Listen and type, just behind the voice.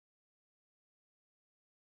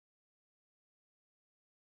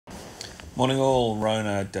Morning all,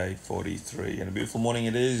 Rona, day 43, and a beautiful morning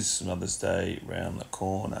it is, Mother's Day round the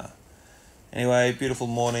corner. Anyway, beautiful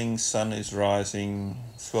morning, sun is rising,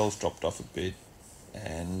 swell's dropped off a bit,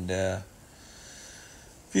 and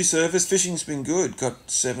few surface fishing's been good. Got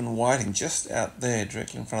 7 whiting just out there,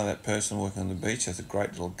 directly in front of that person working on the beach. There's a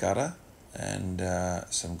great little gutter, and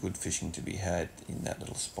some good fishing to be had in that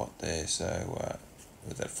little spot there. So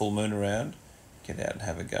with that full moon around, get out and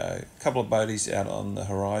have a go. A couple of boaties out on the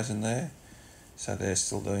horizon there, so they're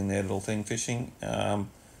still doing their little thing fishing.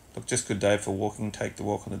 Look, just good day for walking, take the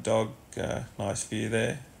walk on the dog. Nice view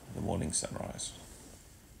there, the morning sunrise.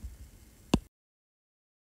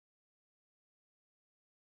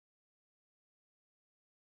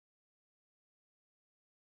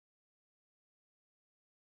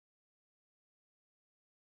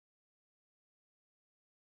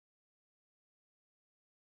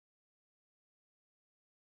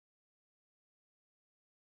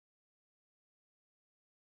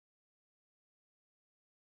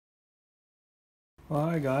 Well,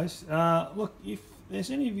 hi guys. Look, if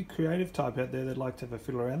there's any of you creative type out there that'd like to have a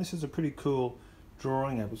fiddle around, this is a pretty cool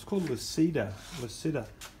drawing app. It's called Lucida,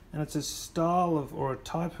 and it's a style of or a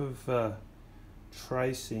type of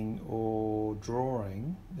tracing or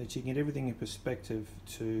drawing that you can get everything in perspective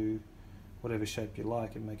to whatever shape you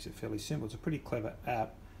like. It makes it fairly simple. It's a pretty clever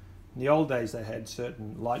app. In the old days, they had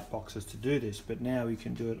certain light boxes to do this, but now you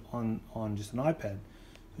can do it on just an iPad.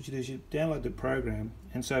 What you do is you download the program,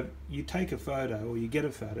 and so you take a photo or you get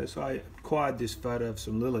a photo. So I acquired this photo of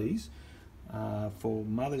some lilies for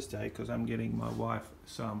Mother's Day because I'm getting my wife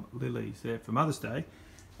some lilies there for Mother's Day,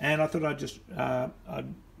 and I thought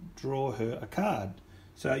I'd draw her a card.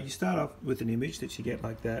 So you start off with an image that you get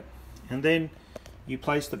like that, and then you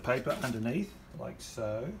place the paper underneath like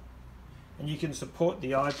so, and you can support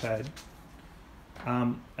the iPad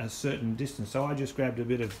a certain distance. So I just grabbed a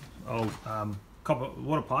bit of old copper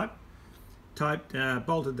water pipe,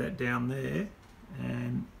 bolted that down there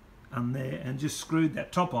and just screwed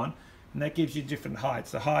that top on, and that gives you different heights.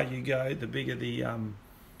 The higher you go, the bigger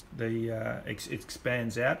it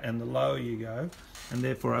expands out, and the lower you go, and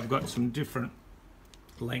therefore I've got some different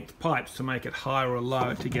length pipes to make it higher or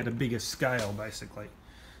lower to get a bigger scale basically.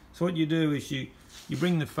 So what you do is you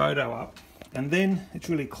bring the photo up, and then it's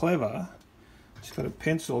really clever. Just got a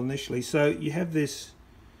pencil initially, so you have this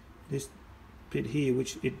bit here,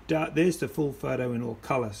 which there's the full photo in all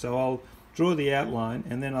colour. So I'll draw the outline,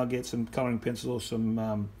 and then I'll get some colouring pencils or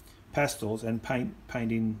some pastels and paint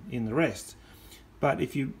in the rest. But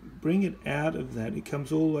if you bring it out of that, it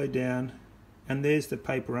comes all the way down, and there's the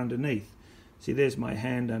paper underneath. See, there's my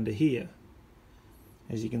hand under here,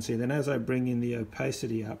 as you can see. Then as I bring in the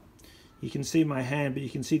opacity up, you can see my hand, but you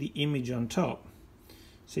can see the image on top.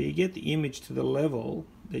 So you get the image to the level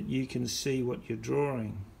that you can see what you're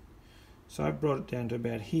drawing. So I brought it down to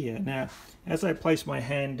about here. Now, as I place my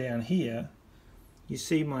hand down here, you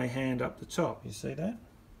see my hand up the top. You see that?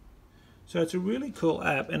 So it's a really cool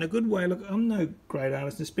app and a good way. Look, I'm no great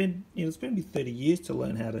artist. It's been me 30 years to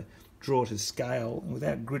learn how to draw to scale and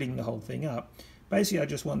without gridding the whole thing up. Basically, I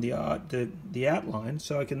just want the outline,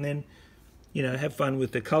 so I can then, have fun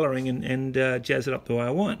with the colouring and jazz it up the way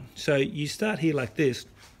I want. So you start here like this.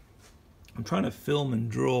 I'm trying to film and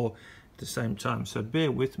draw at the same time, so bear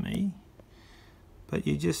with me. But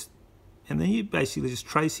and then you're basically just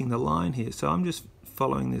tracing the line here. So I'm just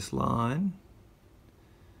following this line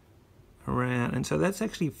around, and so that's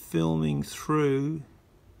actually filming through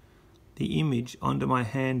the image onto my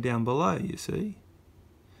hand down below, you see.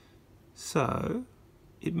 So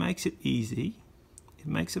it makes it easy, it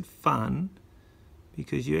makes it fun,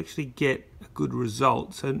 because you actually get a good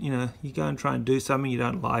result. So, you go and try and do something you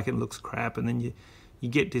don't like and it looks crap, and then you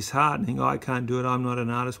get disheartened and think, oh, I can't do it, I'm not an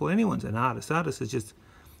artist. Well, anyone's an artist. Artist is just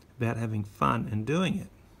about having fun and doing it.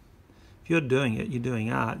 If you're doing it, you're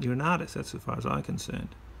doing art, you're an artist. That's as far as I'm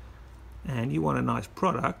concerned. And you want a nice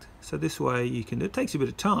product, so this way you can do it. It takes a bit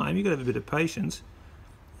of time, you've got to have a bit of patience.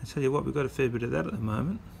 I tell you what, we've got a fair bit of that at the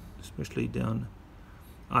moment, especially down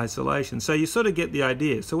isolation. So you sort of get the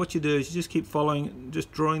idea. So what you do is you just keep following,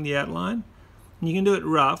 just drawing the outline. And you can do it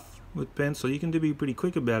rough with pencil. You can be pretty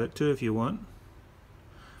quick about it too if you want.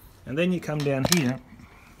 And then you come down here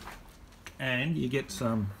and you get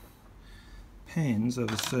some pens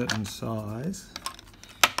of a certain size,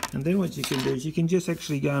 and then what you can do is you can just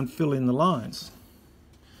actually go and fill in the lines.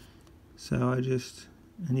 So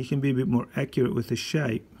and you can be a bit more accurate with the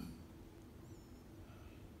shape,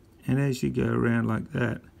 and as you go around like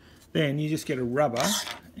that, then you just get a rubber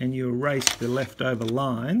and you erase the leftover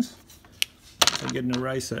lines. So you get an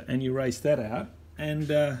eraser and you erase that out, and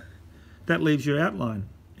that leaves your outline.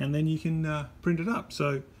 And then you can print it up.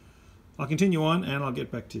 So I'll continue on and I'll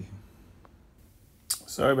get back to you.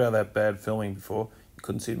 Sorry about that bad filming before. You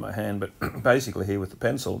couldn't see it in my hand, but basically here with the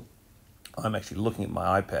pencil, I'm actually looking at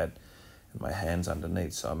my iPad and my hand's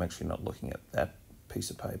underneath, so I'm actually not looking at that piece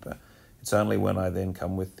of paper. It's only when I then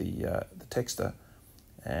come with the texter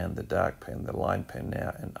and the dark pen, the line pen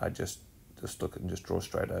now, and I just look and just draw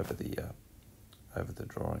straight over the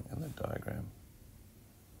drawing and the diagram.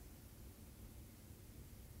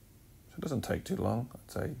 So it doesn't take too long.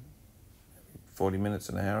 I'd say 40 minutes,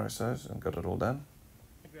 an hour or so, and got it all done.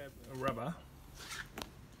 Grab a rubber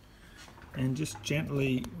and just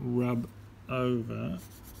gently rub over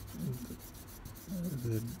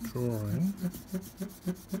the drawing,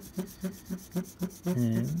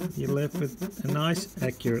 and you're left with a nice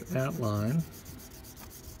accurate outline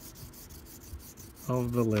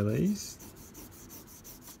of the lilies.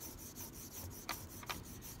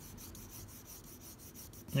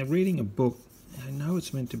 Now, reading a book, I know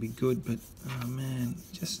it's meant to be good, but oh man,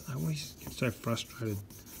 I always get so frustrated.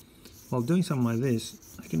 While doing something like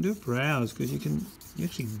this, I can do it for hours because you're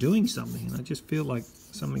actually doing something, and I just feel like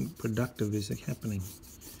something productive is happening.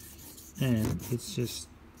 And it's just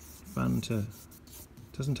fun it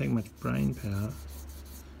doesn't take much brain power,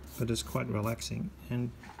 but it's quite relaxing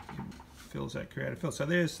and it fills that creative field. So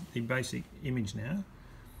there's the basic image now,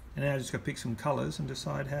 and now I just got to pick some colours and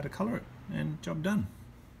decide how to colour it, and job done.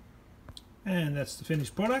 And that's the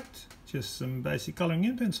finished product, just some basic colouring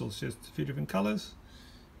in pencils, just a few different colours,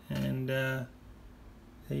 and there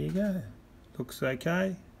you go. Looks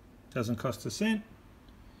okay, doesn't cost a cent,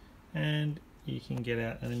 and you can get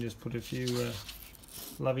out and then just put a few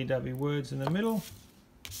lovey-dovey words in the middle,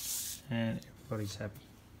 and everybody's happy.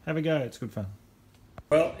 Have a go, it's good fun.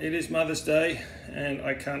 Well, it is Mother's Day, and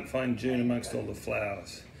I can't find June amongst all the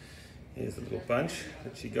flowers. Here's the little bunch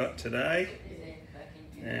that she got today.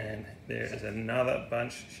 And there is another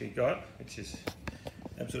bunch she got, which is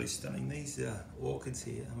absolutely stunning. These orchids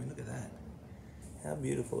here, I mean, look at that. How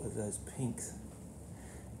beautiful are those pinks?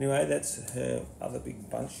 Anyway, that's her other big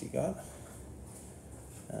bunch she got.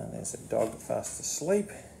 There's a dog fast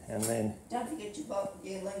asleep. And then... Don't forget your bottle,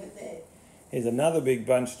 leave it there. Here's another big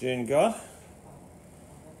bunch June got,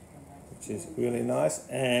 which is really nice.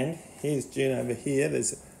 And here's June over here.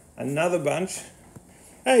 There's another bunch.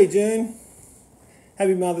 Hey, June.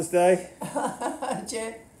 Happy Mother's Day.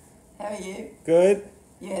 Jeff, how are you? Good.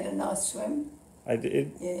 You had a nice swim? I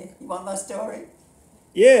did. Yeah. You want my story?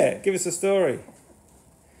 Yeah, give us a story.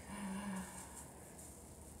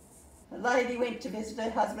 A lady went to visit her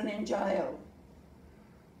husband in jail.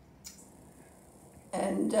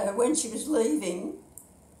 And when she was leaving,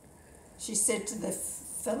 she said to the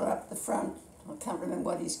fella up the front, I can't remember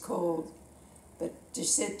what he's called, but she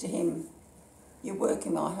said to him, "You're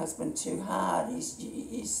working my husband too hard.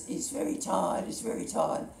 He's very tired. He's very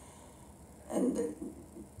tired." And the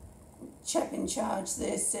chap in charge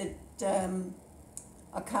there said,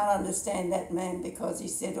 "I can't understand that man, because," he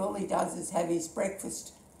said, "all he does is have his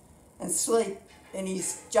breakfast and sleep in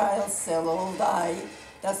his jail cell all day,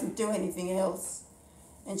 doesn't do anything else."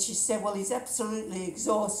 And she said, "Well, he's absolutely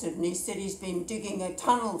exhausted." And he said he's been digging a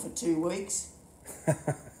tunnel for 2 weeks.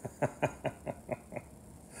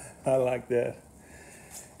 I like that.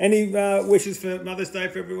 Any wishes for Mother's Day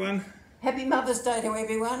for everyone? Happy Mother's Day to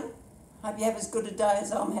everyone. Hope you have as good a day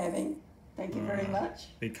as I'm having. Thank you very much.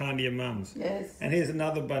 Be kind to your mums. Yes. And here's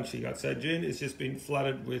another bunch she got. So June has just been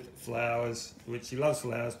flooded with flowers, which she loves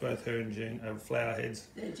flowers, both her and June are flower heads.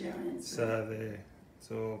 They're giants. So there,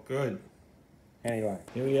 it's all good. Anyway,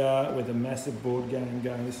 here we are with a massive board game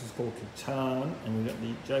going. This is called Catan, and we've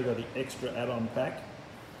got Joe got the extra add-on pack.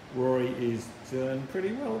 Rory is doing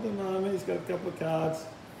pretty well at the moment. He's got a couple of cards.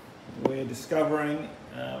 We're discovering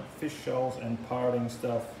fish shoals and pirating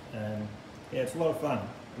stuff, and yeah, it's a lot of fun.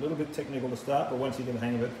 A little bit technical to start, but once you get the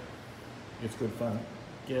hang of it, it's good fun.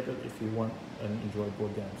 Get it if you want and enjoy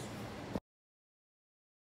board games.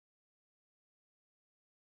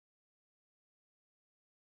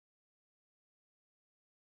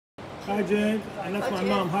 Hi June, and that's my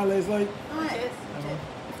mum. Hi Leslie. Hi.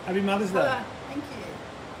 Happy Mother's Day. Hello. Thank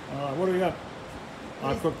you. All right, what do we got?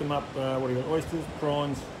 I cooked them up, what do we got? Oysters,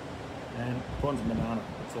 prawns, and banana.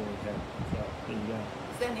 That's all we have. So there you go.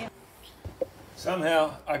 Stand here.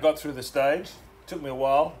 Somehow I got through the stage. Took me a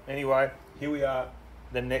while. Anyway, here we are,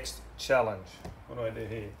 the next challenge. What do I do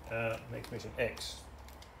here? Next mission, X.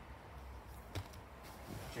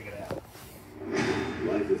 Check it out.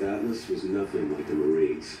 Life with Atlas was nothing like the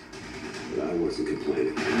Marines, but I wasn't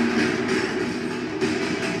complaining.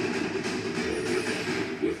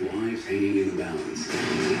 With lives hanging in the balance,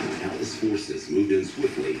 Atlas forces moved in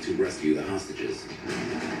swiftly to rescue the hostages.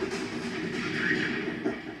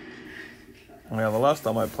 Now, the last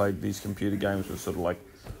time I played these computer games was sort of like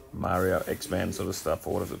Mario, X-Man sort of stuff,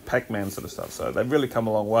 or what is it, Pac-Man sort of stuff. So they've really come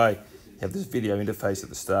a long way. You have this video interface at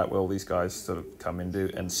the start where all these guys sort of come in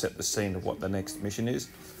and set the scene of what the next mission is.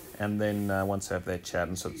 And then once they have their chat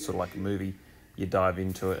and sort of like a movie, you dive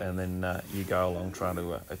into it and then you go along trying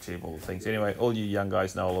to achieve all the things. Anyway, all you young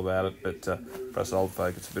guys know all about it, but for us old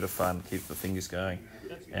folk, it's a bit of fun, keep the fingers going.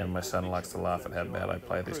 And my son likes to laugh at how bad I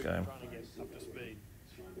play this game.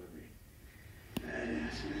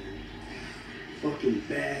 Badass, man. Fucking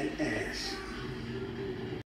badass.